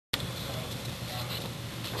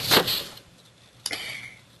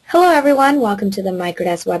Hello everyone, welcome to the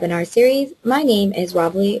Microdesk webinar series. My name is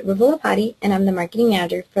Ravli Ravulapati and I'm the Marketing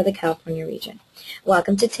Manager for the California region.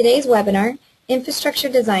 Welcome to today's webinar, Infrastructure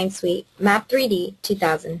Design Suite, Map 3D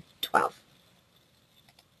 2012.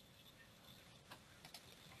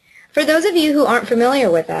 For those of you who aren't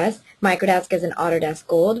familiar with us, Microdesk is an Autodesk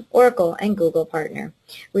Gold, Oracle, and Google partner.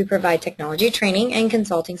 We provide technology training and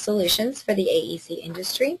consulting solutions for the AEC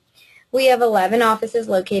industry. We have 11 offices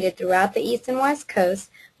located throughout the East and West Coast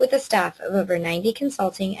with a staff of over 90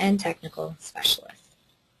 consulting and technical specialists.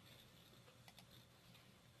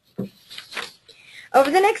 Over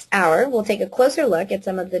the next hour, we'll take a closer look at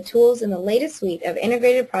some of the tools in the latest suite of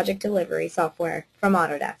integrated project delivery software from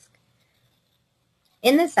Autodesk.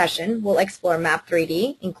 In this session, we'll explore Map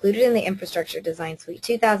 3D, included in the Infrastructure Design Suite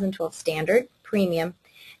 2012 Standard, Premium,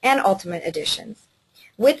 and Ultimate editions.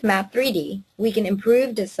 With Map 3D, we can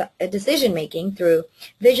improve decision-making through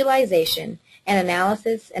visualization and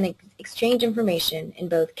analysis and exchange information in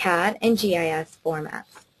both CAD and GIS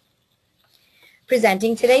formats.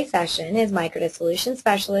 Presenting today's session is Microdesk Solution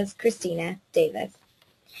Specialist Christina Davis.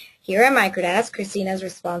 Here at Microdesk, Christina is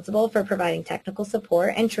responsible for providing technical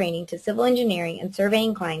support and training to civil engineering and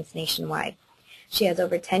surveying clients nationwide. She has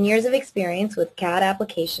over 10 years of experience with CAD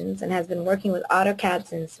applications and has been working with AutoCAD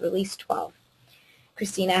since Release 12.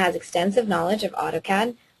 Christina has extensive knowledge of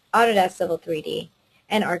AutoCAD, Autodesk Civil 3D,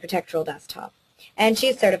 and Architectural Desktop, and she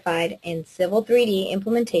is certified in Civil 3D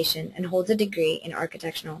implementation and holds a degree in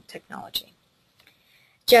Architectural Technology.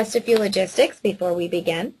 Just a few logistics before we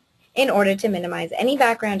begin. In order to minimize any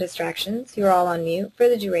background distractions, you're all on mute for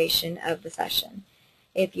the duration of the session.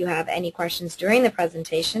 If you have any questions during the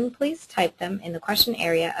presentation, please type them in the question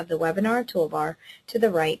area of the webinar toolbar to the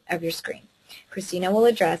right of your screen. Christina will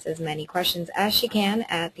address as many questions as she can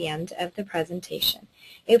at the end of the presentation.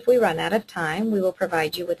 If we run out of time, we will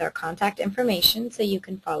provide you with our contact information so you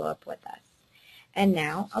can follow up with us. And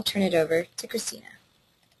now I'll turn it over to Christina.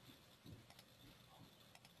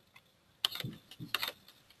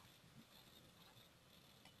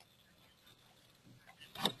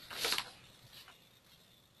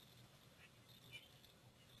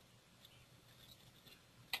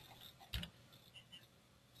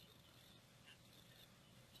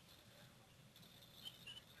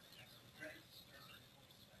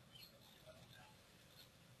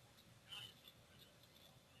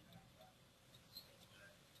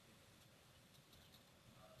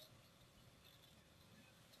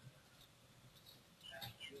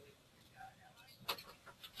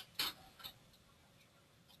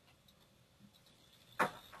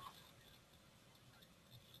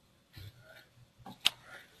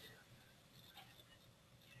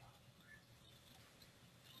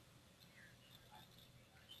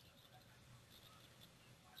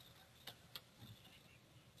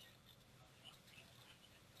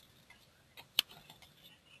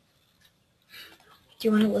 Do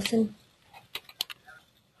you want to listen?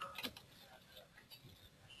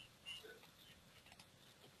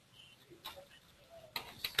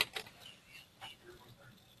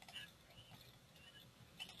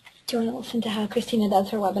 Do you want to listen to how Christina does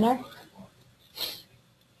her webinar?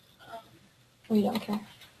 Or you don't care?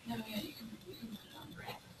 No, yeah, you can put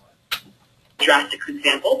it on. Drastic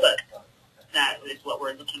example, but that is what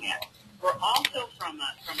we're looking at. We're also, from a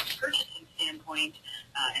purchasing standpoint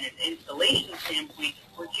and an installation standpoint,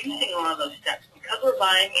 reducing a lot of those steps because we're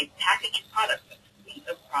buying a packaged product, a suite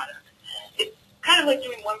of products. It's kind of like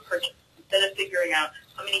doing one purchase. Instead of figuring out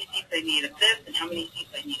how many seats I need of this and how many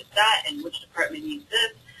seats I need of that and which department needs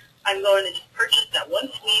this, I'm going to just purchase that one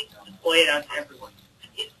suite, deploy it out to everyone.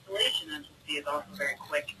 Installation, as you'll see, is also very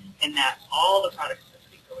quick in that all the products this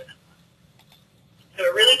week go in at once. So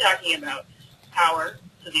we're really talking about power,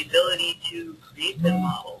 so the ability to create BIM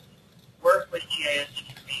models, work with GIS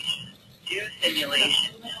information, do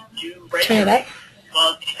simulation, do rendering, as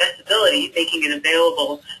well as accessibility, making it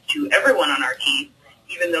available to everyone on our team,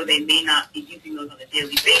 even though they may not be using those on a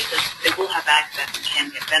daily basis, they will have access and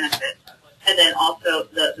can get benefits. And then also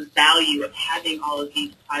the value of having all of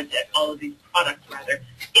these products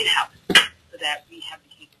in-house, so that we have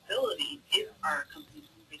the capability, if our company is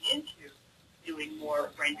moving into doing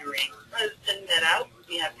more rendering, rather than sending that out,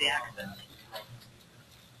 we have the access.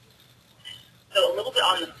 So a little bit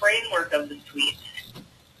on the framework of the suite.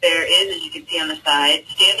 There is, as you can see on the side,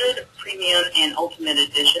 standard, premium, and ultimate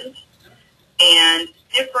editions, and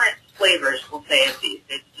different flavors, we'll say, of these.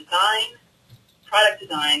 There's design, product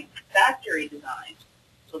design, factory design.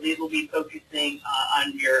 So these will be focusing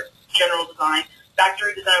on your general design.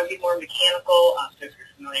 Factory design will be more mechanical, so if you're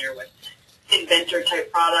familiar with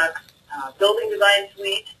inventor-type products. Building design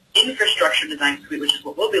suite, infrastructure design suite, which is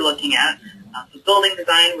what we'll be looking at. So building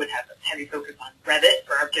design would have a heavy focus on Revit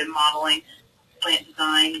for our BIM modeling, plant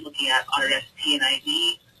design, looking at Autodesk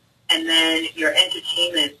P&ID, and then your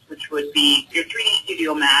entertainment, which would be your 3D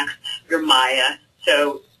Studio Max, your Maya.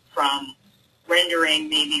 So from rendering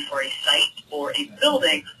maybe for a site or a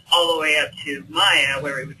building all the way up to Maya,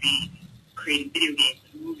 where it would be creating video games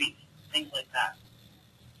and movies, things like that.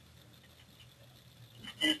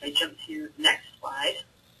 And if I jump to the next slide.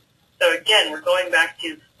 So again, we're going back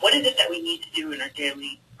to what is it that we need to do in our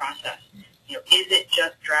daily process? You know, is it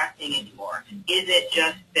just drafting anymore? Is it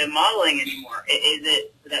just the modeling anymore? Is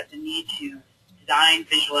it that the need to design,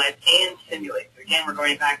 visualize, and simulate? So again, we're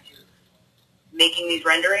going back to making these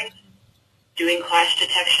renderings, doing clash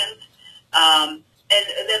detections, and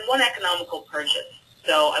then one economical purchase.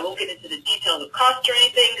 So I won't get into the details of cost or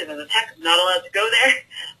anything because as a tech, I'm not allowed to go there.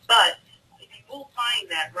 But you will find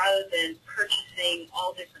that rather than purchasing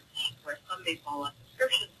all different seats where some may fall on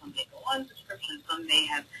subscription, some may go on subscription, some may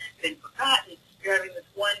have been forgotten, you're having this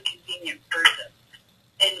one convenient purchase.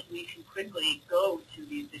 And we can quickly go to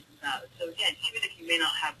these different values. So again, even if you may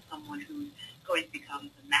not have someone who's going to become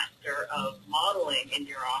the master of modeling in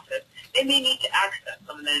your office, they may need to access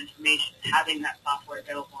some of that information. Having that software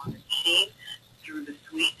available on the machine through the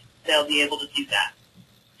suite, they'll be able to do that.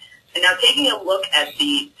 And now taking a look at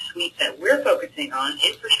the suite that we're focusing on,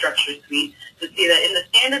 Infrastructure Suite, to see that in the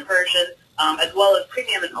standard version, as well as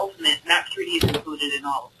Premium and Ultimate, Map 3D is included in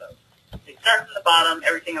all of those. So you start from the bottom,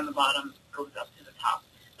 everything on the bottom goes up to the top.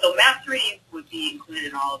 So Map 3D would be included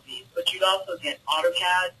in all of these, but you'd also get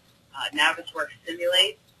AutoCAD, Navisworks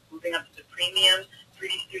Simulate, moving up to the Premium,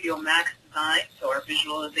 3D Studio Max Design, so our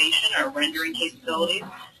visualization, our rendering capabilities,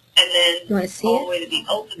 and then all the way to the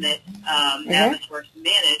Ultimate, Navisworks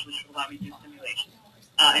Manage, which will allow me to do simulation.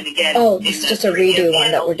 And again, this is just a redo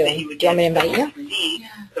one that we're doing. Do you want me to invite you? 3D,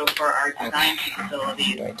 so for our design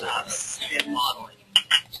capabilities, and modeling.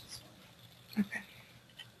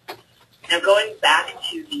 Now going back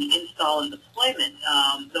to the install and deployment,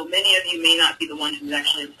 though many of you may not be the one who's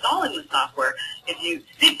actually installing the software, if you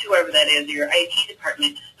speak to whoever that is, or your IT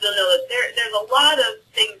department, you'll know that there's a lot of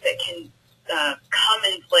things that can come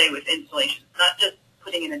and play with installation. It's not just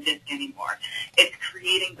putting in a disk anymore. It's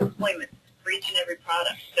creating deployments for each and every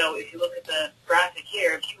product. So if you look at the graphic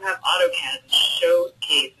here, if you have AutoCAD and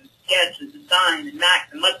Showcase and Sketch and Design and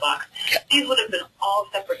Max and Mudbox, these would have been all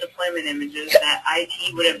separate deployment images that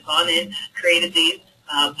IT would have gone in, created these,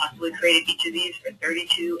 possibly created each of these for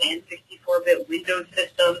 32 and 64-bit Windows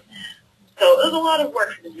systems. So it was a lot of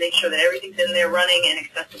work for them to make sure that everything's in there running and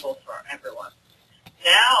accessible for everyone.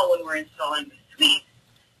 Now, when we're installing the suite,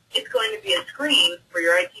 it's going to be a screen where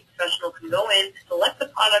your IT professional can go in, select the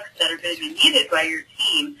products that are going to be needed by your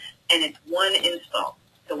team, and it's one install.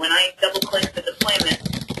 So when I double-click the deployment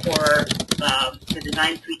for the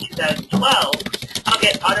Design Suite 2012, I'll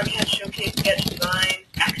get AutoCAD, Showcase, Sketch Design,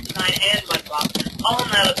 Max Design, and Mudbox all in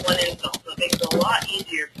that one install. So it makes it a lot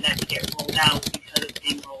easier for that to get rolled out because it's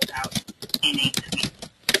being rolled out in a suite.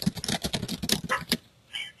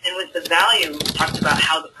 And with the value, we talked about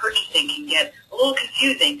how the purchasing can get a little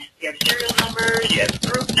confusing. You have serial numbers, you have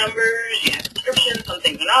group numbers, you have subscriptions, some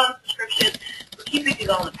things are non-subscription. We're keeping these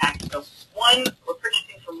all in the package. So one, we're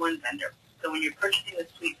purchasing from one vendor. So when you're purchasing the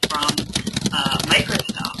suite from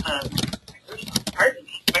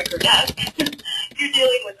Microdesk, you're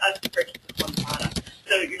dealing with us to purchase this one product.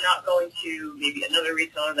 So you're not going to maybe another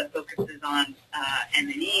reseller that focuses on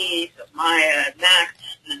M&E, so Maya, Max,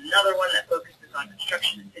 and then another one that focuses on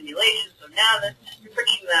construction and simulation. So now that you're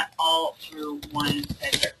purchasing that all through one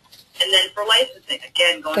vendor. And then for licensing,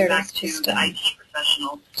 again, going back to the IT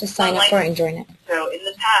professionals. Just sign up for it and join it. So in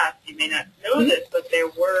the past, you may not know this, but there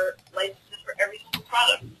were licenses for every single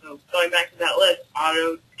product. So going back to that list,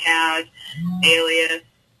 AutoCAD, Alias,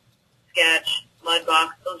 Sketch, Mudbox,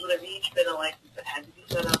 those would have each been a license that had to be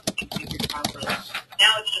set up and configured properly.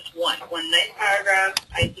 Now it's just one nice paragraph,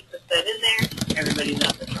 IT puts that in there, everybody's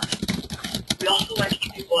up and running. We also like to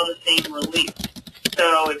keep people on the same release.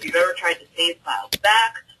 So if you've ever tried to save files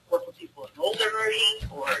back, work with people in older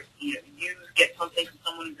versions, or you get something from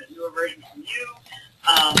someone who's a newer version from you,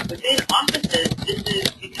 within offices, this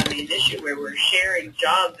is becoming an issue where we're sharing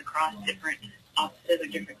jobs across different offices or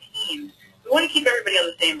different teams. We want to keep everybody on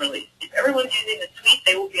the same release. If everyone's using the suite,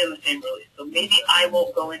 they will be on the same release. So maybe I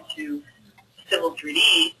won't go into Civil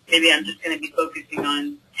 3D. Maybe I'm just going to be focusing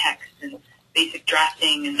on text and basic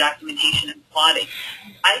drafting and documentation and plotting.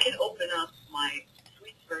 I can open up my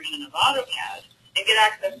suite version of AutoCAD and get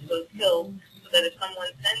access to those skills so that if someone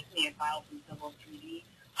sends me a file from Civil 3D,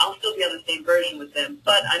 I'll still be on the same version with them,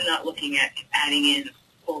 but I'm not looking at adding in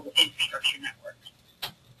full infrastructure networks.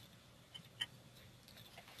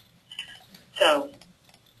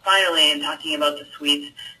 finally, in talking about the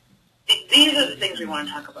suites, these are the things we want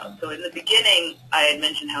to talk about. So in the beginning, I had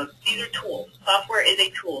mentioned how these are tools. Software is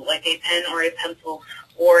a tool, like a pen or a pencil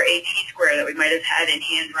or a T-square that we might have had in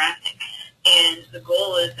hand drafting. And the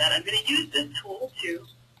goal is that I'm going to use this tool to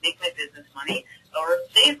make my business money or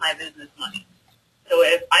save my business money. So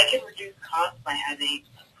if I can reduce costs by having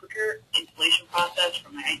a quicker installation process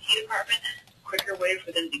from my IT department, a quicker way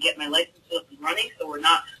for them to get my licenses up and running so we're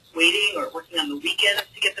not waiting or working on the weekends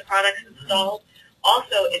to get the products installed.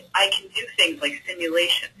 Also, if I can do things like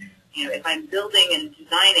simulation, if I'm building and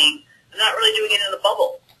designing, I'm not really doing it in a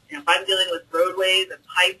bubble. If I'm dealing with roadways and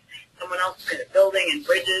pipes, someone else is good at building and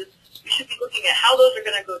bridges, we should be looking at how those are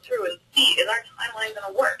going to go through and see, is our timeline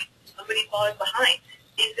going to work? Is somebody falling behind?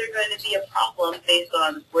 Is there going to be a problem based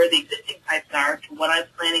on where the existing pipes are to what I'm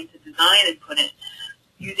planning to design and put in?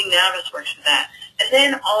 Using Navisworks for that. And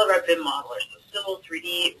then all of our BIM modelers, so Civil,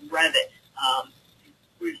 3D, Revit.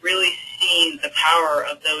 We've really seen the power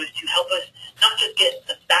of those to help us not just get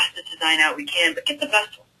the fastest design out we can, but get the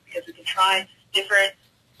best one, because we can try different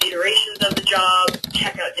iterations of the job,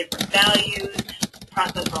 check out different values,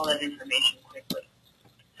 process all that information quickly.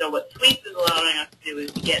 So what Suites is allowing us to do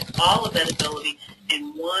is to get all of that ability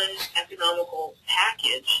in one economical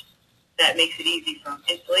package that makes it easy from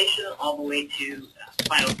installation all the way to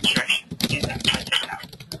final construction to get that project out.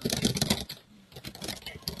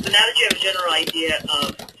 So now that you have a general idea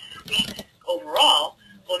of Suites overall,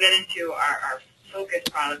 we'll get into our focus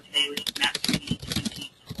product today, which is Map 3D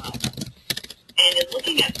 2012. And in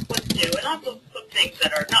looking at what's new, and also some things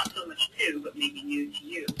that are not so much new, but maybe new to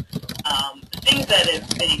you, the things that have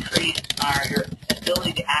been increased are your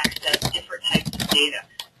ability to access different types of data.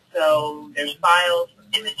 So there's files from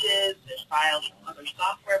images, there's files from other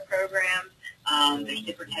software programs, there's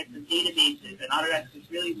different types of databases, and Autodesk has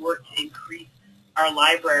really worked to increase our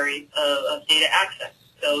library of data access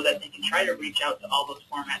so that they can try to reach out to all those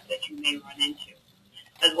formats that you may run into,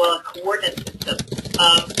 as well as coordinate systems.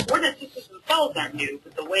 Coordinate systems themselves aren't new,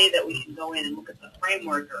 but the way that we can go in and look at the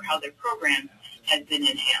framework or how they're programmed has been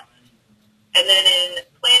enhanced. And then in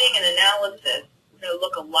planning and analysis, we're going to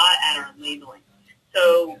look a lot at our labeling.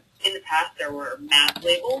 So in the past, there were map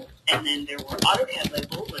labels, and then there were AutoCAD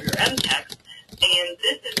labels, or your MTEX, and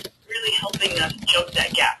this is really helping us jump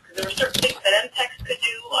that gap, because there were certain things that MTEX could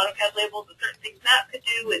do, AutoCAD labels, and certain things map could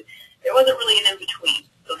do, and there wasn't really an in-between.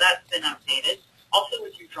 So that's been updated. Also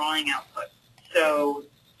with your drawing output. So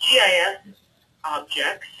GIS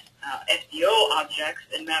objects, SDO objects,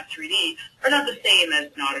 and Map 3D are not the same as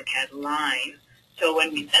an AutoCAD line. So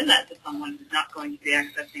when we send that to someone who's not going to be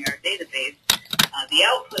accessing our database, the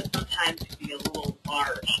output sometimes can be a little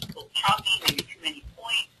large, a little choppy, maybe too many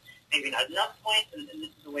points, maybe not enough points, and this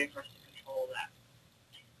is a way for us to control that.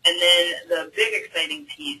 And then the big exciting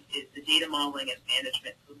piece is the data modeling and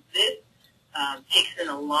management. So this takes in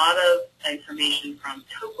a lot of information from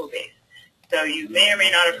TopoBase. So you may or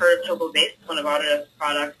may not have heard of TopoBase, one of Autodesk's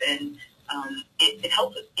products, and it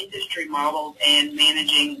helps with industry models and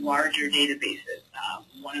managing larger databases.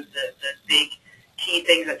 One of the big key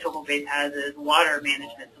things that TopoBase has is water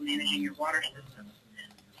management, so managing your water system.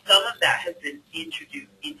 Some of that has been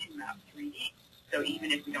introduced into Map 3D. So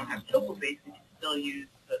even if we don't have TopoBase, we can still use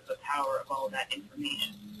the power of all of that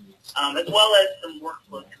information, as well as some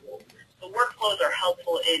workflow tools. So workflows are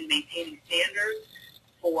helpful in maintaining standards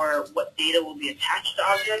for what data will be attached to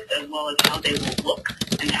objects, as well as how they will look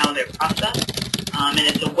and how they're processed. And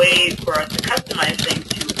it's a way for us to customize things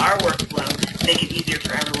to our workflow, make it easier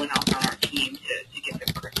for everyone else on our team to get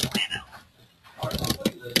the correct plan out.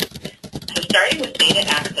 So starting with data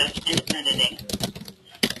access and editing,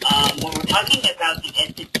 when we're talking about the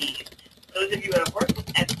entities, those of you who have worked with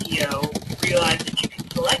SDO realize that you can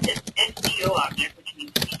select an SDO object, which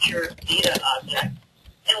means feature data object,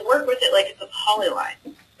 and work with it like it's a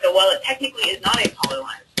polyline. So while it technically is not a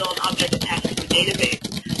polyline, it's still an object attached to a database,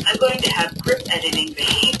 I'm going to have grip editing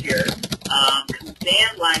behavior,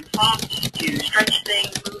 command line prompts to stretch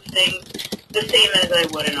things, move things, the same as I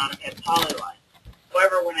would an AutoCAD polyline.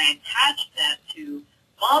 However, when I attach that to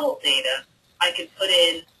model data, I can put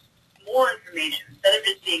in more information. Instead of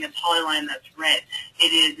just being a polyline that's red,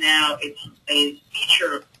 it is now a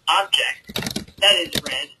feature object that is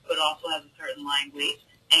red, but also has a certain line weight,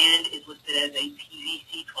 and is listed as a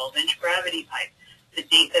PVC 12-inch gravity pipe, the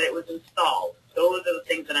date that it was installed. Those are the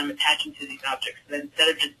things that I'm attaching to these objects. So that instead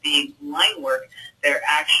of just being line work, they're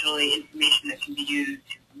actually information that can be used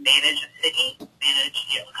to manage a city, manage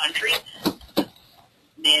a country,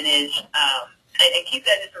 manage, and keep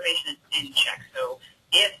that information in check. So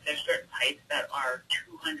if there's certain pipes that are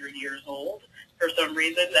 200 years old, for some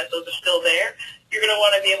reason that those are still there, you're you're going to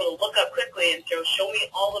want to be able to look up quickly and show me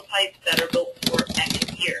all the pipes that are built for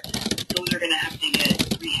X year. Those are going to have to get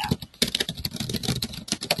rehabbed.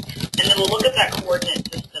 And then we'll look at that coordinate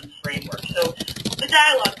system framework. So the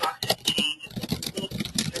dialog box has changed. It's a little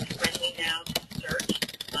user-friendly now to search.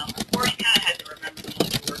 Before you kind of had to remember the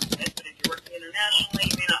ones you work with, but if you're working internationally,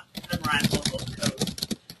 you may not memorize all those codes.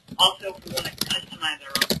 Also, if we want to customize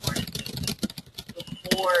our own coordinate system,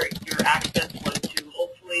 before your access was to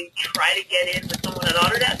hopefully try to get in with someone at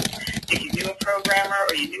Autodesk. If you knew a programmer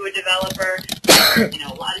or you knew a developer,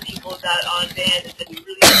 a lot of people got on band and said we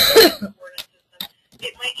really need a coordinate system.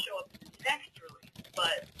 It might show up in the next release,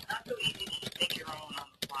 but not so easy to just make your own on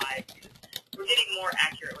the fly because we're getting more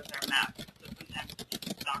accurate with our maps. So sometimes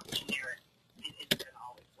just stock generic isn't going to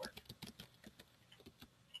always work.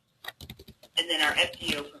 And then our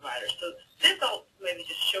FDO providers. So this I'll maybe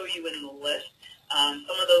just show you in the list.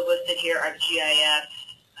 Some of those listed here are GIS,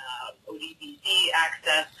 ODBC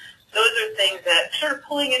access. Those are things that sort of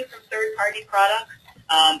pulling in from third-party products.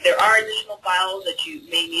 There are additional files that you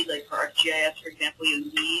may need, like for ArcGIS, for example, you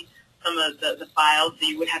need some of the files, so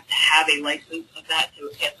you would have to have a license of that to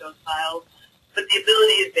get those files. But the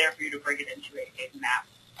ability is there for you to bring it into a map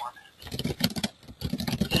format.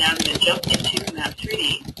 So now I'm going to jump into Map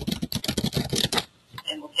 3D,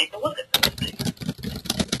 and we'll take a look at those things.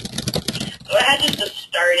 So I had just a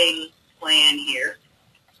starting plan here.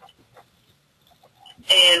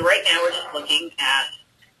 And right now we're just looking at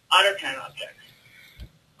AutoCAD objects.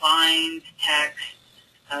 Lines, text,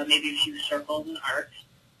 maybe a few circles and arcs.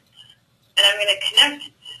 And I'm going to connect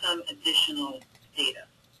to some additional data.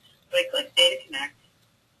 So I click Data Connect,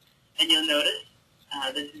 and you'll notice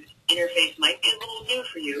this interface might be a little new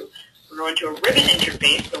for you. We're going to a ribbon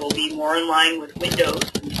interface, so we'll be more in line with Windows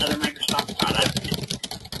and other Microsoft products.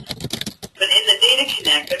 But in the Data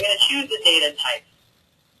Connect, I'm going to choose the data type.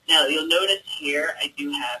 Now, you'll notice here I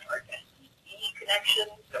do have ArcSDE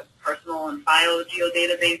connections, so personal and file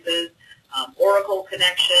geodatabases, Oracle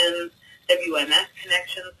connections, WMS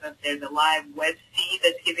connections, so if there's a live web feed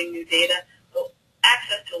that's giving you data, so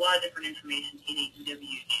access to a lot of different information in a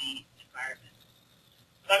EWG environment.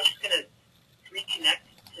 So I'm just going to reconnect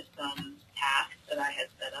to some tasks that I had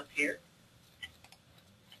set up here.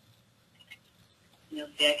 You'll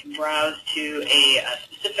see I can browse to a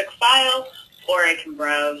specific file, or I can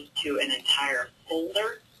browse to an entire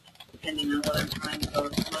folder, depending on what I'm trying to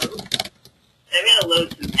load. And I'm going to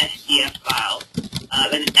load some SDF files.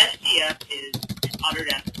 An SDF is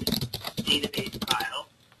Autodesk database file.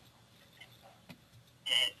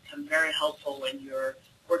 And it becomes very helpful when you're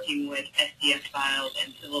working with SDF files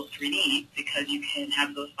and Civil 3D because you can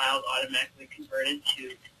have those files automatically converted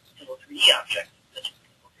to Civil 3D objects, such as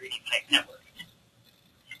Civil 3D Pipe Network.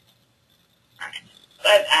 So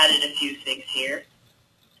I've added a few things here.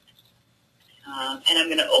 And I'm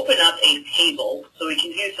going to open up a table so we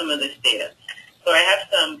can view some of this data. So I have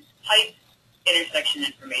some pipe intersection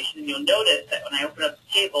information, and you'll notice that when I open up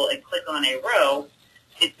the table and click on a row,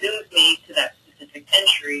 it zooms me to that specific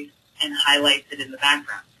entry and highlights it in the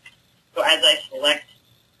background. So as I select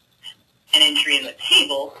an entry in the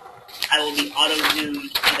table, I will be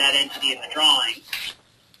auto-zoomed to that entity in the drawing.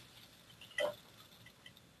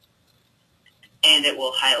 And it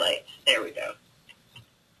will highlight. There we go.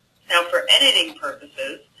 Now for editing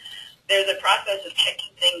purposes, there's a process of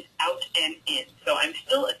checking things out and in. So I'm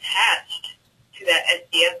still attached to that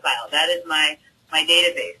SDF file. That is my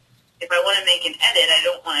database. If I want to make an edit, I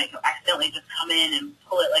don't want to accidentally just come in and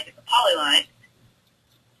pull it like it's a polyline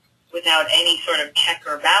without any sort of check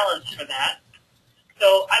or balance for that.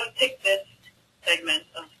 So I would pick this segment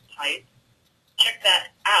of pipe, check that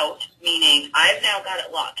out, meaning I've now got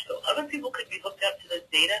it locked. So other people could be hooked up to this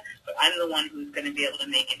data, but I'm the one who's going to be able to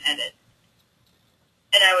make an edit.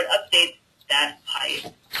 And I would update that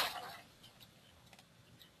pipe.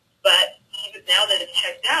 But even now that it's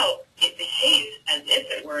checked out, it behaves as if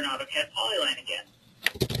it were an AutoCAD polyline again.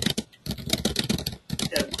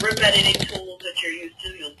 The grip editing tools that you're used to,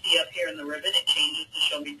 you'll see up here in the ribbon, it changes to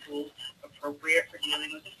show me tools appropriate for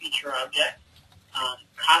dealing with a feature object.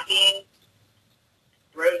 Copying,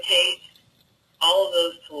 rotate, all of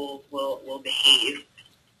those tools will behave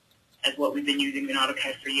as what we've been using in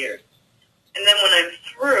AutoCAD for years. And then when I'm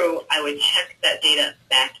through, I would check that data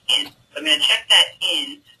back in. So I'm going to check that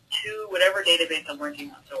in to whatever database I'm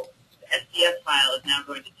working on. So the SDF file is now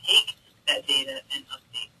going to take that data and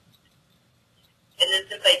update. And then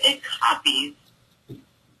since I did copies,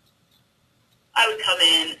 I would come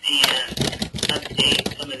in and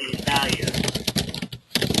update some of these values.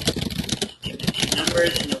 Give it a few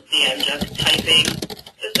numbers, and you'll see I'm just typing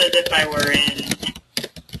just as if I were in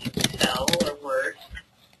Excel or Word,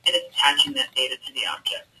 and it's attaching that data to the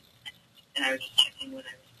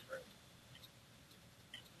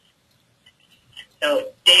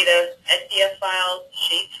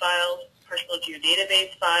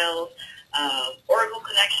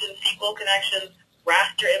connections,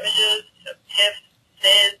 raster images, so TIFF,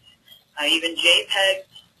 SIDS, even JPEG,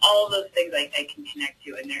 all of those things I can connect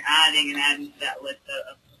to, and they're adding to that list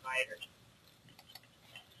of providers.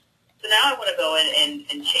 So now I want to go in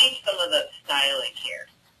and change some of the styling here.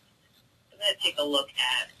 I'm going to take a look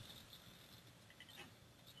at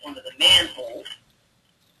one of the manholes.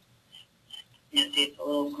 You can see it's a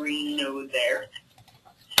little green node there.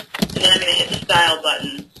 And then I'm going to hit the style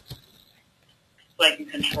button so I can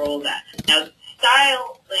control that. Now,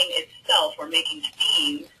 styling itself, or making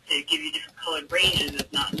themes to give you different colored ranges,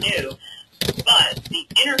 is not new, but the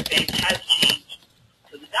interface has changed.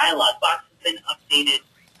 So the dialog box has been updated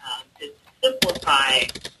to simplify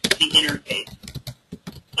the interface.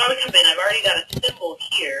 So I would come in, I've already got a symbol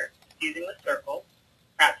here using the circle.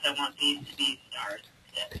 Perhaps I want these to be stars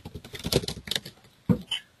instead.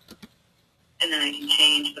 And then I can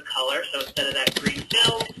change the color. So instead of that green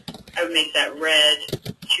fill, I would make that red,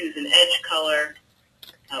 choose an edge color,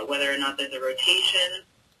 whether or not there's a rotation,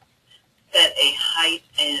 set a height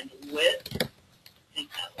and width, make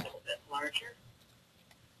that a little bit larger.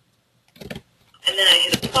 And then I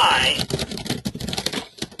hit apply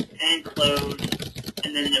and close,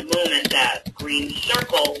 and then in a moment that green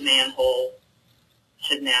circle manhole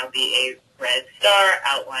should now be a red star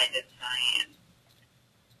outlined in cyan.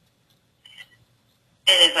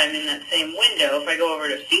 And if I'm in that same window, if I go over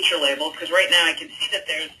to feature labels, because right now I can see that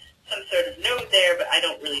there's some sort of node there, but I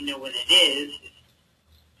don't really know what it is,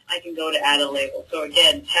 I can go to add a label. So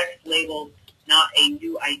again, text label, not a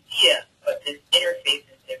new idea, but this interface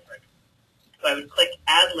is different. So I would click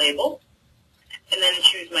Add Label, and then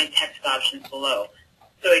choose my text options below.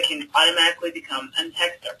 So it can automatically become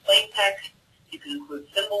untext or plain text. You can include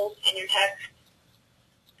symbols in your text.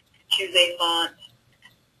 Choose a font.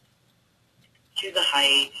 Choose a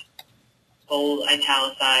height. Bold,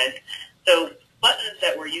 italicized. So buttons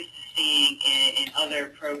that we're used to seeing in other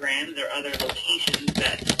programs or other locations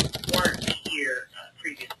that weren't here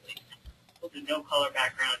previously. We'll do no color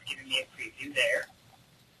background, giving me a preview there.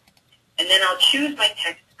 And then I'll choose my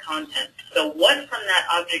text content. So what from that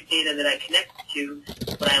object data that I connect to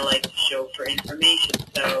would I like to show for information?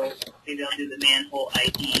 So maybe I'll do the manhole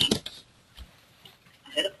ID.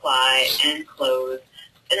 I'll hit apply and close,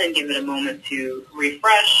 and then give it a moment to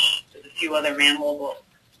refresh. There's a few other manholes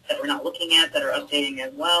that we're not looking at that are updating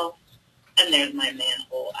as well. And there's my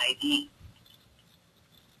manhole ID.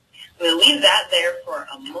 I'm going to leave that there for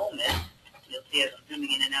a moment. You'll see as I'm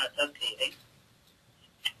zooming in and out, it's updating.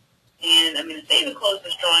 And I'm going to save and close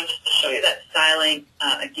this drawing just to show you that styling,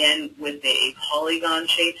 again, with a polygon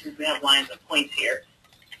shape, since we have lines and points here.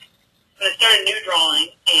 I'm going to start a new drawing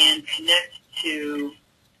and connect to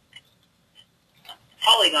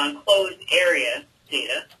polygon closed area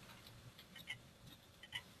data.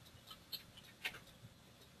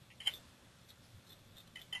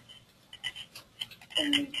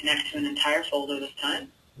 And then connect to an entire folder this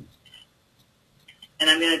time. And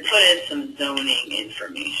I'm going to put in some zoning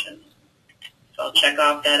information. So I'll check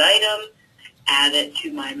off that item, add it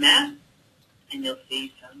to my map, and you'll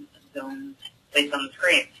see some zones placed on the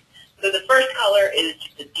screen. So the first color is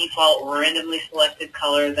just a default randomly selected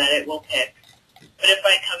color that it will pick. But if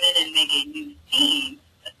I come in and make a new theme,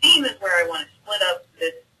 a theme is where I want to split up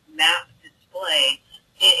this map display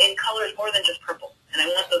in colors more than just purple. And I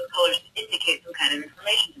want those colors to indicate some kind of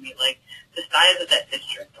information to me, like the size of that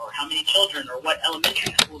district, or how many children, or what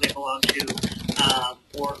elementary school they belong to,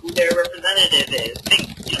 or who their representative is,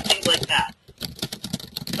 things like that.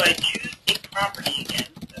 So I choose a property again,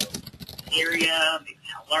 so area, maybe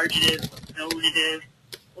how large it is, what zone it is.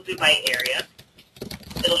 We'll do by area.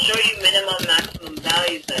 It'll show you minimum, maximum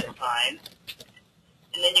values that it finds,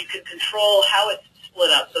 and then you can control how it's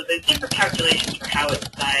split up. So there's different calculations for how it's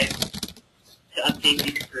sized to update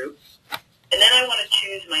these groups. And then I want to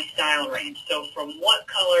choose my style range. So from what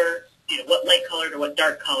color, what light color to what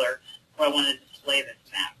dark color do I want to display this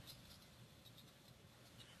map.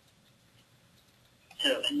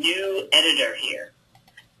 So a new editor here.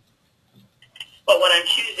 But what I'm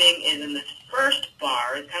choosing is in this first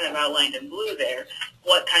bar, it's kind of outlined in blue there,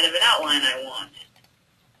 what kind of an outline I want.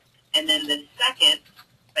 And then the second,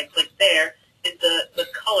 if I click there, is the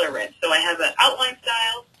color range. So I have an outline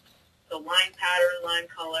style, the line pattern, line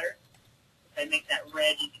color. If I make that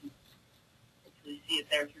red, you can hopefully see it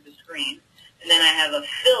there through the screen. And then I have a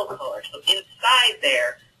fill color. So inside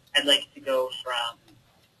there, I'd like to go from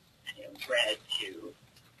red to,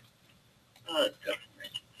 let's go from red.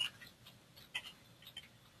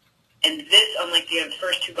 And this, unlike the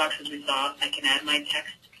first two boxes we saw, I can add my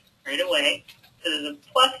text right away. So there's a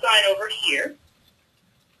plus sign over here,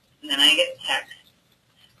 and then I get text.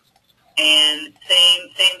 And same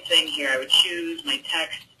thing here. I would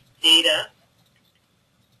text, data,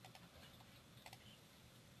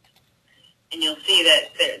 and you'll see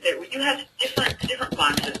that we do have different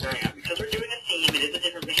boxes going on. Because we're doing a theme, it is a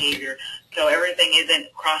different behavior, so everything isn't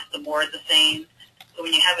across the board the same. So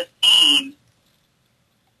when you have a theme,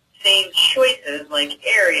 same choices like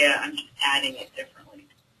area, I'm just adding it differently.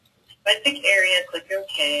 If I pick area, click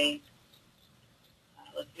OK.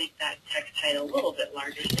 Let's make that text title a little bit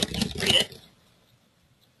larger so we can read it.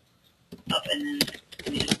 Up, and then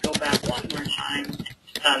let me just go back one more time.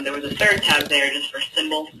 There was a third tab there just for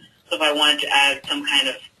symbols. So if I wanted to add some kind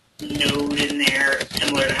of node in there,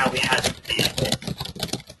 similar to how we had the example,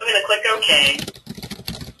 I'm going to click OK,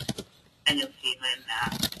 and you'll see my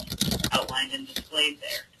map outlined and displayed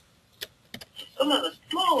there. So some of the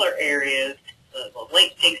smaller areas, the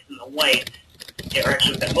light pinks and the whites, are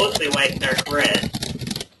actually mostly white and dark red.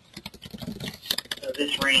 So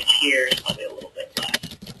this range here is probably a little bit less.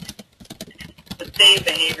 The save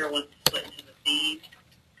behavior was split into the theme.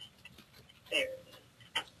 There it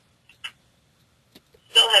is.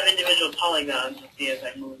 Still have individual polygons, you'll see as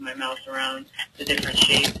I move my mouse around the different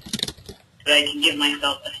shapes. But I can give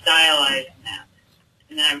myself a stylized map.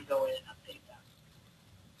 And then I would go in and update that.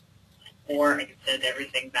 Or I could send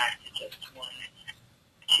everything back to just 1,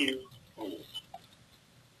 2, 3.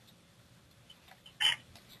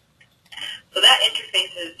 So that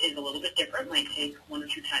interface is a little bit different. Might take 1 or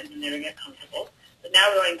 2 times in there to get comfortable. But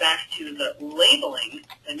now going back to the labeling,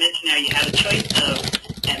 I mentioned now you had a choice of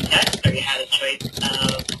mText, or you had a choice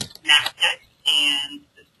of map text, and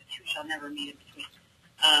the two shall never meet in between.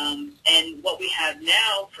 And what we have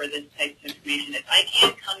now for this type of information is I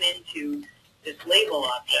can come into this label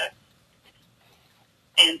object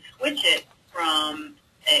and switch it from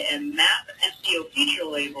a map SEO feature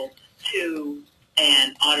label to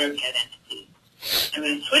an AutoCAD entity. I'm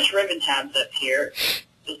going to switch ribbon tabs up here.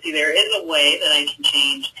 You'll see there is a way that I can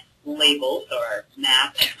change labels, or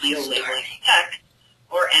map SEO labeling text,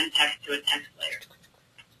 or mText to a text layer.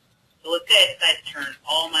 So let's say I decide to turn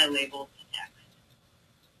all my labels to text.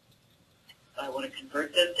 So I want to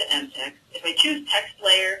convert them to mText. If I choose text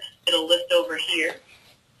layer, it'll list over here,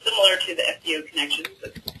 similar to the SEO connections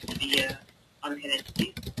with the AutoCAD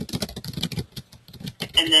entities.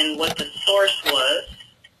 And then what the source was,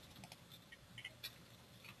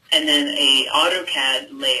 and then a AutoCAD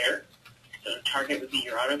layer. So target would be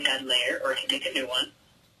your AutoCAD layer, or I can make a new one.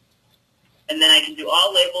 And then I can do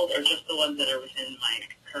all labels or just the ones that are within my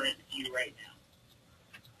current view right now.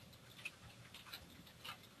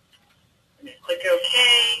 I'm going to click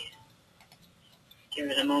OK, give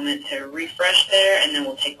it a moment to refresh there, and then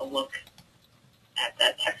we'll take a look at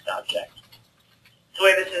that text object. So the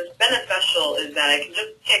way this is beneficial is that I can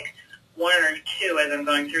just pick 1 or 2 as I'm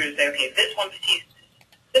going through to say, okay, this one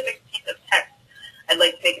specific piece of text, I'd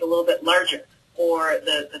like to make it a little bit larger. Or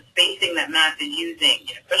the spacing that map is using,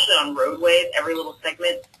 especially on roadways, every little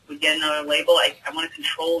segment would get another label. I want to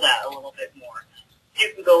control that a little bit more. So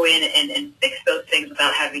you can go in and fix those things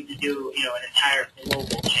without having to do, an entire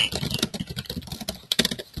global change.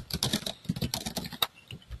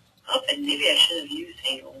 Oh, and maybe I should have used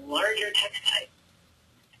a larger text type.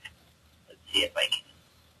 Let's see if I can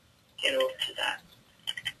get over to that.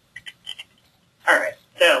 All right,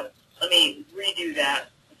 so let me redo that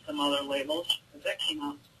with some other labels, because that came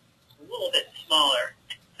out a little bit smaller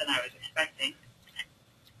than I was expecting.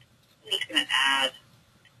 I'm just going to add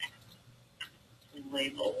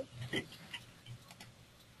labels.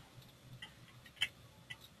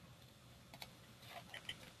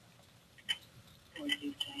 We'll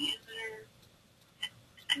do diameter.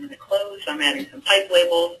 I'm going to close. I'm adding some type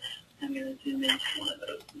labels. I'm going to zoom into one of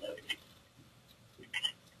those nodes.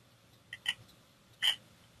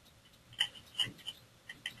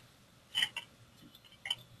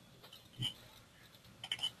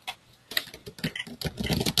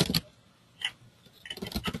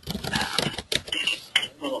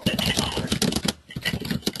 A little bit smaller.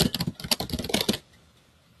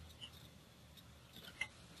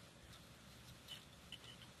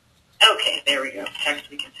 Okay, there we go. Text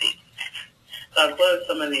we can see. So I'll close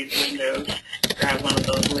some of these windows, grab one of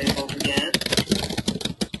those labels again.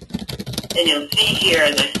 And you'll see here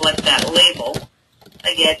as I select that label,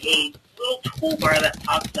 I get a little toolbar that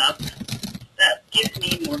pops up that gives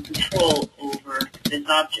me more control over this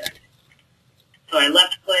object. So I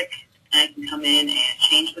left click, and I can come in and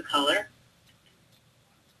change the color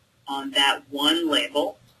on that one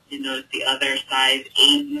label. You notice the other size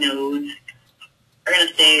 8 nodes are going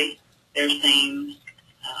to stay their same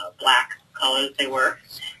black color that they were.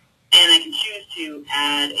 And I can choose to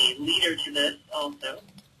add a leader to this also.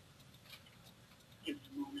 Give it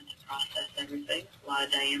a moment to process everything. A lot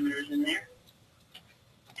of diameters in there.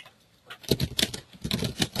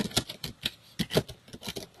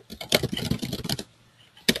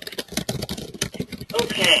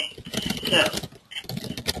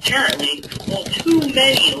 apparently, well, too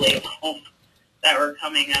many labels that were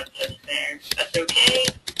coming up just there. That's okay.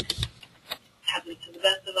 Happens to the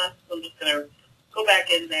best of us. So I'm just going to go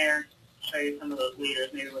back in there, show you some of those leaders,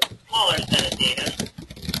 maybe with a smaller set of data.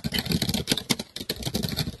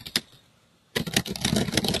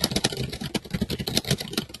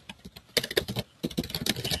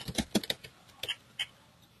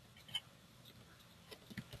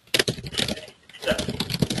 So,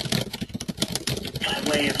 by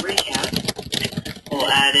way of recap, we'll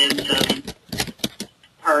add in some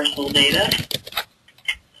parcel data.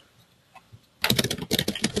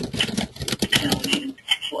 And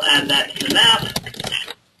we'll add that to the map.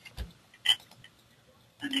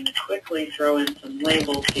 I'm going to quickly throw in some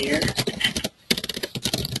labels here.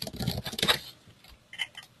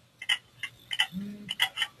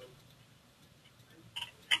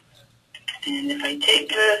 And if I take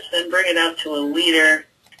this and bring it out to a leader,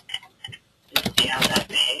 let's see how that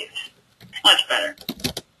behaves. Much better.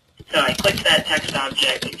 So I click that text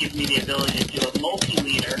object. It gives me the ability to do a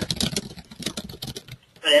multi-leader,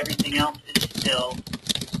 but everything else is still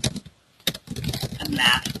a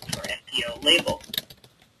map for FPO label.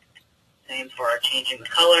 Same for changing the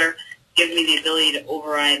color. Gives me the ability to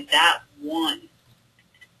override that one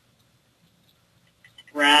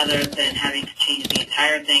rather than having to change the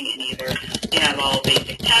entire thing, and either you have all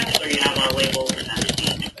basic text or you have all labels and that's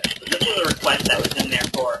the end of it. So this was a request that was in there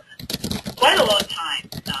for quite a long time,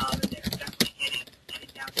 and they're definitely getting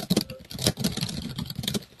down to those.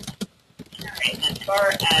 All right, as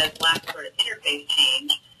far as last sort of interface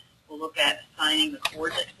change, we'll look at assigning the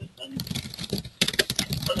coordinate system.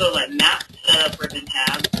 We'll go to Map Setup ribbon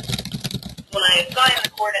tab. When I assign the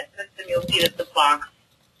coordinate system, you'll see that the box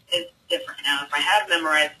is different. Now, if I have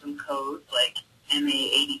memorized some codes like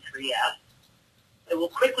MA83F, it will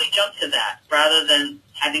quickly jump to that rather than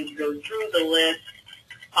having to go through the list,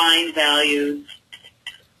 find values,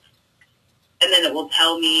 and then it will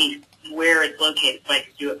tell me where it's located. So I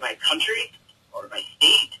could do it by country or by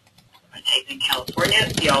state. If I type in California,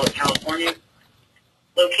 see all the California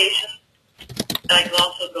locations. And I can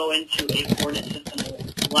also go into a coordinate system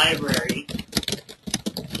library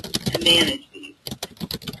to manage these.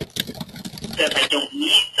 So if I don't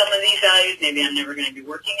need some of these values, maybe I'm never going to be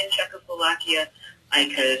working in Czechoslovakia, I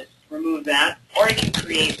could remove that, or I can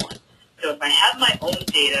create one. So if I have my own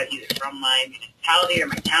data, either from my municipality or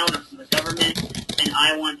my town or from the government, and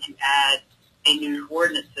I want to add a new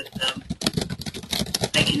coordinate system,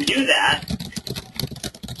 I can do that.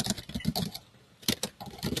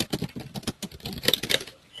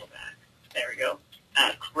 There we go.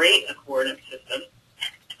 Create a coordinate system,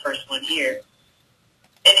 first one here,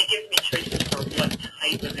 and it gives me choices for what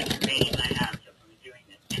type of information I have. So if I'm doing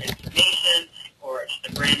a transformation or just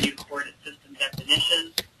a brand new coordinate system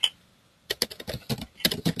definition,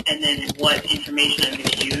 and then what information I'm going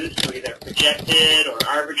to use, so either projected or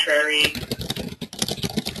arbitrary.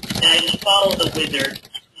 And I just follow the wizard,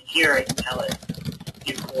 and here I can tell it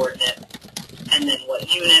new coordinate, and then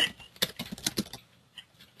what unit,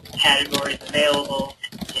 categories available,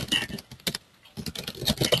 hit next.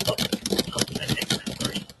 Oh, I think that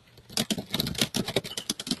first.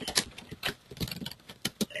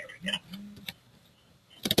 There we go.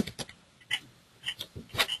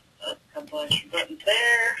 A couple extra buttons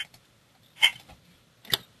there.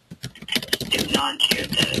 Let's do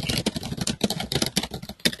non-geodetic.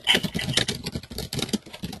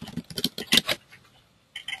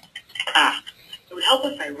 It would help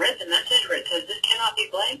if I read the message where it says this cannot be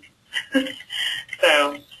blank.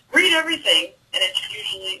 So read everything, and it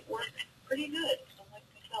usually works pretty good, unlike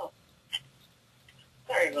myself.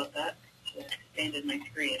 Sorry about that. Just expanded my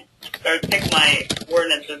screen. So I would pick my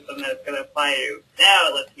coordinate system that it's going to apply to. Now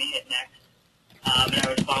it lets me hit next, and I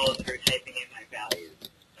would follow through typing in my values.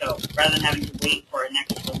 So rather than having to wait for a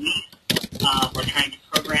next release or trying to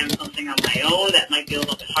program something on my own that might be a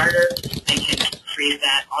little bit harder, I can create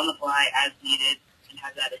that on the fly as needed and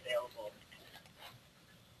have that available.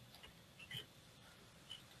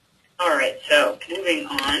 All right, so moving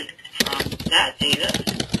on from that data,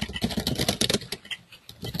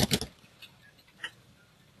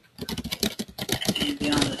 and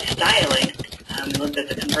beyond the styling, we looked at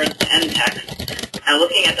the converts to end text. Now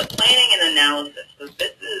looking at the planning and analysis, so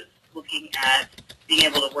this is looking at being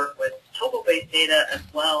able to work with topo-based data as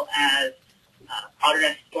well as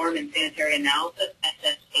Autodesk Storm and Sanitary Analysis,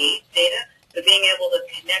 SSA data, so being able to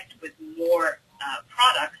connect with more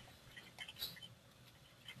products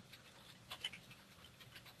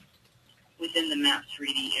within the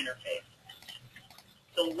Map3D interface.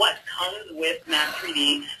 So what comes with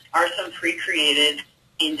Map3D are some pre-created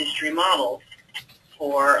industry models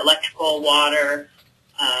for electrical, water,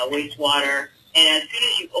 wastewater. And as soon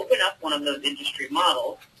as you open up one of those industry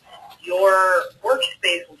models, your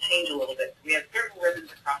workspace will change a little bit. We have certain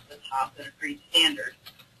ribbons across the top that are pretty standard.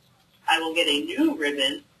 I will get a new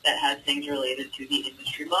ribbon that has things related to the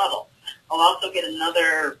industry model. I'll also get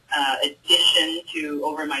another addition to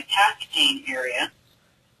over my task pane area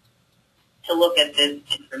to look at this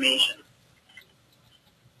information.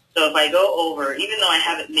 So if I go over, even though I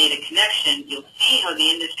haven't made a connection, you'll see how the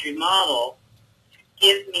industry model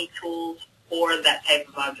gives me tools for that type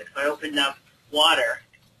of object. So I opened up water.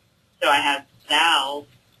 So I have valve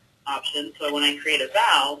options. So when I create a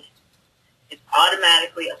valve, it's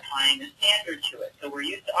automatically applying a standard to it. So we're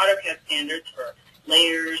used to AutoCAD standards for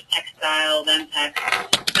layers, textiles, MTEX.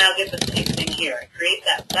 And I'll get the same thing here. I create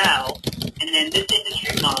that valve, and then this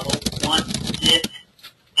industry model wants this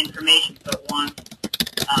information. So it wants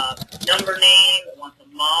number name, it wants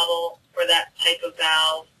a model for that type of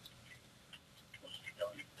valve,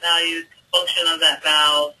 values, function of that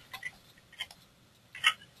valve.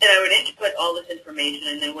 And I would input all this information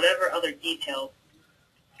and then whatever other details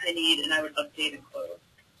I need, and I would update and close.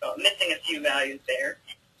 So I'm missing a few values there,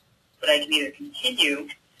 but I can either continue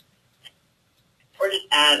or just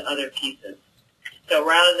add other pieces. So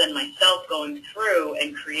rather than myself going through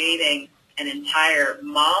and creating an entire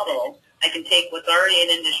model, I can take what's already an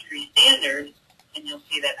industry standard, and you'll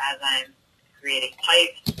see that as I'm creating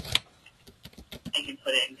pipes, I can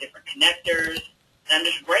put in different connectors, and I'm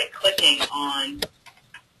just right-clicking on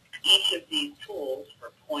each of these tools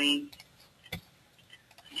for points,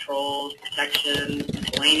 controls, protection,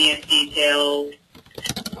 miscellaneous details,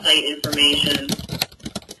 site information,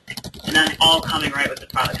 and that's all coming right with the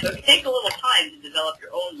product. So if you take a little time to develop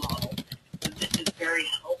your own model, this is very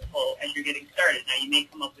helpful as you're getting started. Now, you may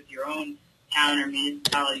come up with your own town or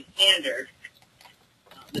municipality standard,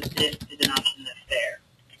 but this is an option that's there.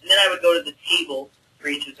 And then I would go to the table for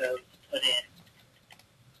each of those to put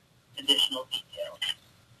in additional details.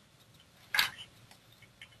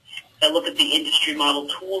 I look at the industry model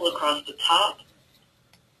tool across the top.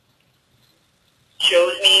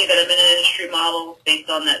 Shows me that I'm in an industry model based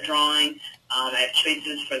on that drawing. I have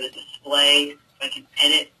choices for the display. I can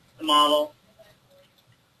edit the model.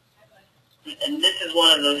 And this is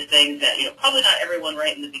one of those things that, probably not everyone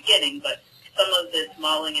right in the beginning, but some of this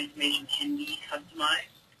modeling information can be customized,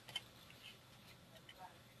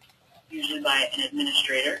 usually by an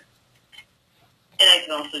administrator. And I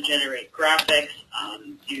can also generate graphics.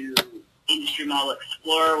 Do Industry Model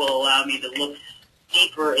Explorer will allow me to look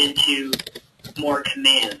deeper into more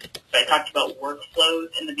commands. So I talked about workflows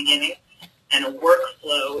in the beginning, and a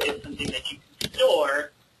workflow is something that you can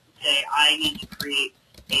store. Say, I need to create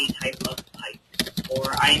a type of pipe,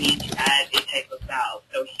 or I need to add a type of valve.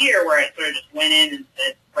 So here, where I sort of just went in and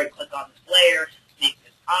said, right-click on this layer, make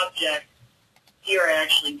this object, here I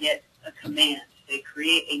actually get a command. They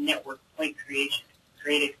create a network point creation,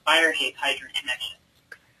 create a fire hydrant connection.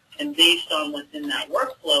 And based on what's in that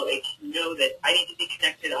workflow, it can know that I need to be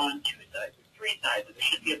connected on 2 sides or 3 sides, or there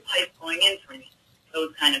should be a pipe going in for me,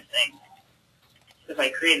 those kind of things. So if I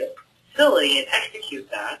create a facility and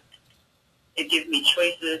execute that, it gives me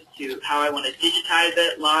choices to how I want to digitize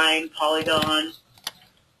it, line, polygon,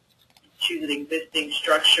 choose an existing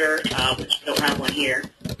structure, which don't have one here.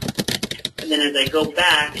 And then as I go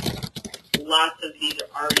back, lots of these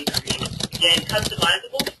are already created. Again,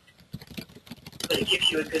 customizable, but it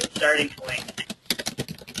gives you a good starting point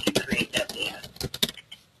to create that data.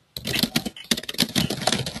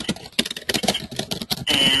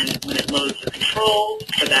 And when it loads the controls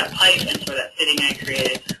for that pipe and for that fitting I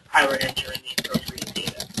created, I would enter in the appropriate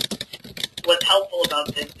data. What's helpful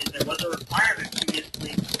about this is there was a requirement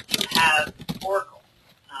previously to have Oracle.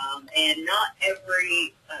 And not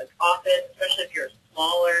every office, especially if you're a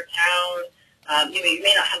smaller town, you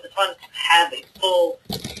may not have the funds to have a full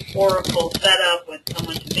Oracle setup with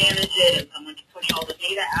someone to manage it and someone to push all the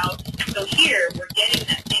data out. So here, we're getting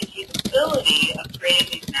that same capability of creating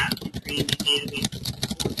these maps and creating these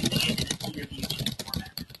databases. We're doing it in an interview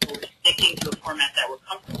format. So we're sticking to a format that we're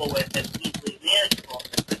comfortable with that's easily manageable,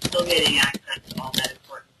 but still getting access to all that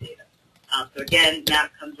important data. So again,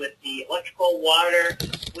 map comes with the electrical, water,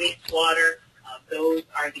 wastewater. Those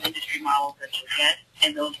are the industry models that you'll get,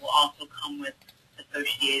 and those will also come with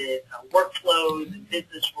associated workflows and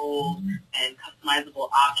business rules and customizable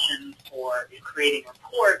options for creating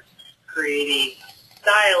reports, creating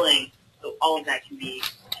styling. So all of that can be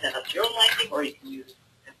set up to your own liking, or you can use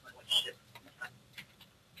definitely what ships.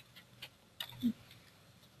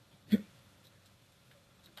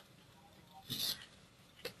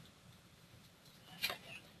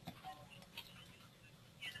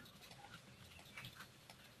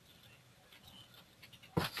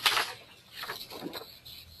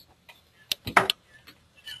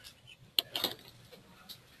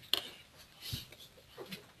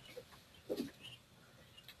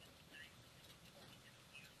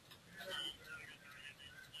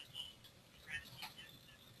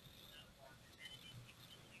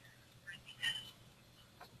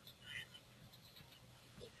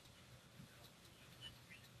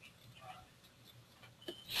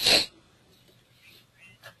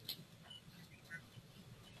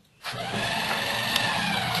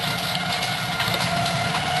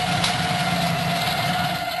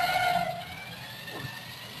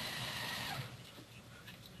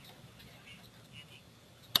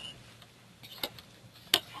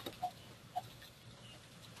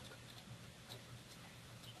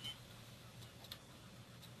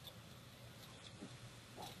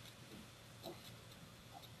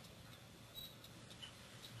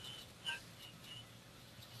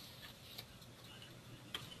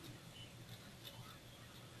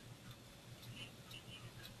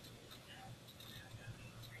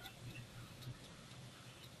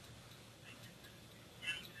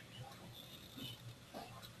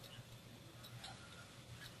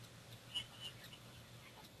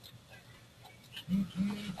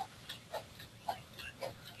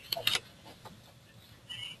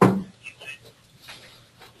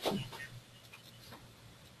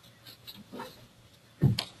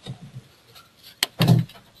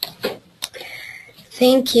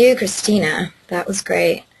 Thank you, Christina. That was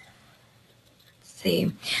great. Let's see.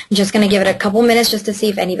 I'm just going to give it a couple minutes just to see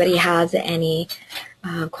if anybody has any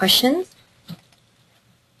questions.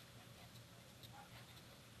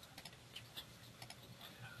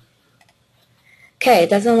 Okay,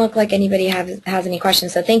 it doesn't look like anybody has any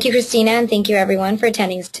questions. So thank you, Christina, and thank you, everyone, for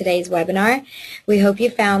attending today's webinar. We hope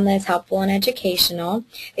you found this helpful and educational.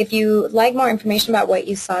 If you would like more information about what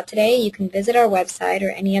you saw today, you can visit our website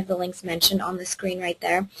or any of the links mentioned on the screen right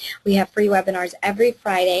there. We have free webinars every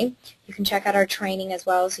Friday. You can check out our training as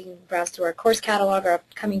well, so you can browse through our course catalog, our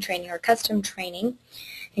upcoming training, or custom training.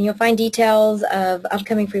 And you'll find details of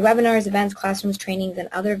upcoming free webinars, events, classrooms, trainings, and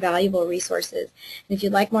other valuable resources. And if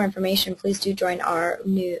you'd like more information, please do join our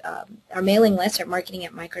mailing list at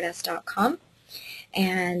marketing@microdesk.com.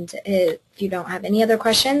 And if you don't have any other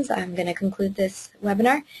questions, I'm going to conclude this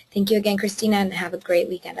webinar. Thank you again, Christina, and have a great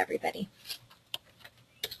weekend, everybody.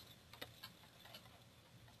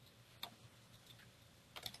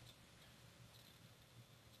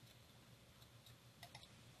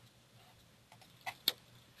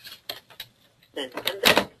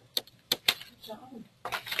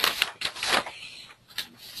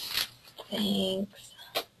 Thanks.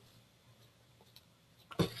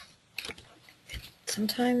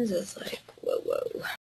 Sometimes it's like